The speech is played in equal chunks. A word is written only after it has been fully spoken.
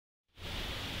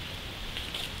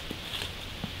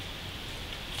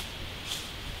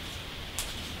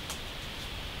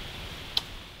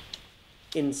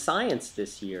In science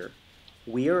this year,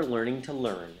 we are learning to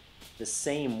learn the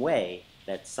same way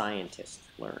that scientists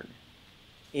learn.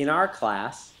 In our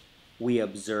class, we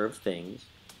observe things,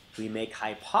 we make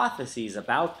hypotheses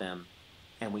about them,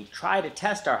 and we try to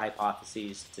test our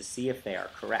hypotheses to see if they are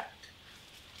correct.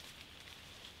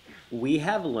 We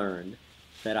have learned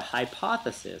that a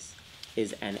hypothesis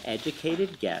is an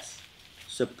educated guess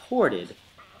supported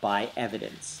by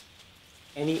evidence.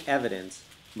 Any evidence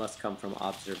must come from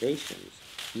observations,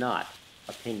 not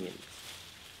opinions.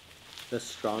 The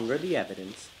stronger the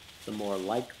evidence, the more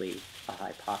likely a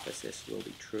hypothesis will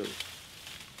be true.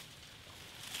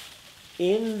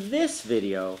 In this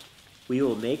video, we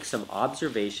will make some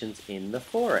observations in the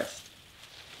forest.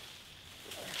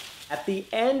 At the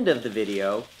end of the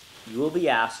video, you will be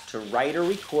asked to write or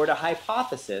record a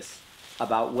hypothesis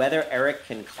about whether Eric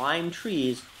can climb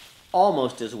trees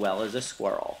almost as well as a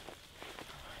squirrel.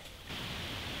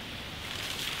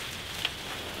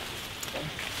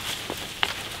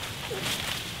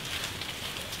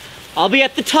 I'll be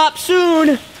at the top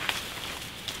soon!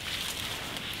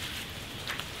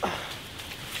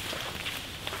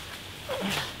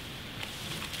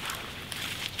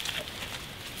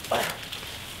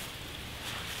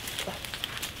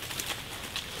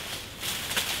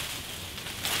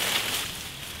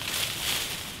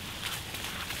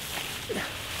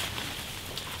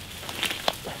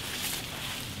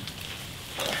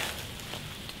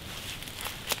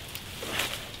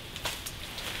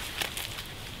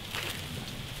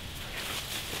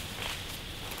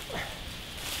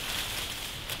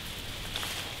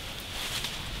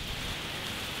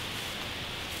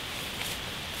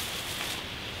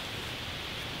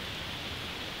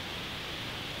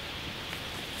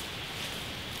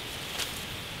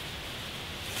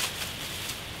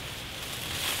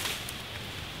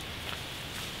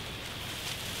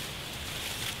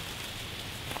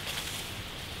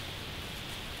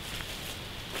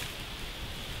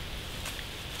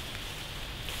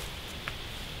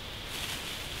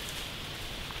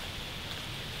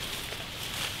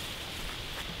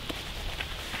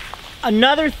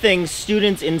 Another thing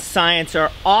students in science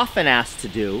are often asked to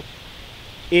do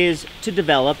is to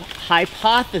develop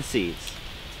hypotheses.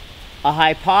 A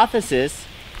hypothesis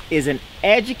is an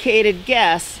educated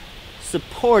guess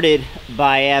supported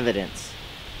by evidence.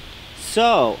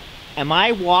 So, am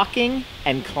I walking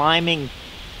and climbing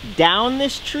down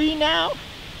this tree now?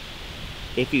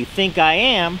 If you think I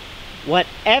am, what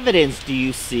evidence do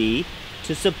you see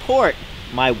to support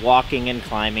my walking and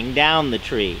climbing down the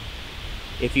tree?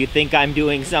 If you think I'm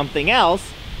doing something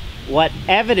else, what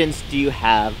evidence do you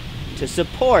have to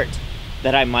support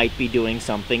that I might be doing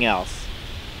something else?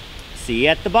 See you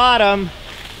at the bottom.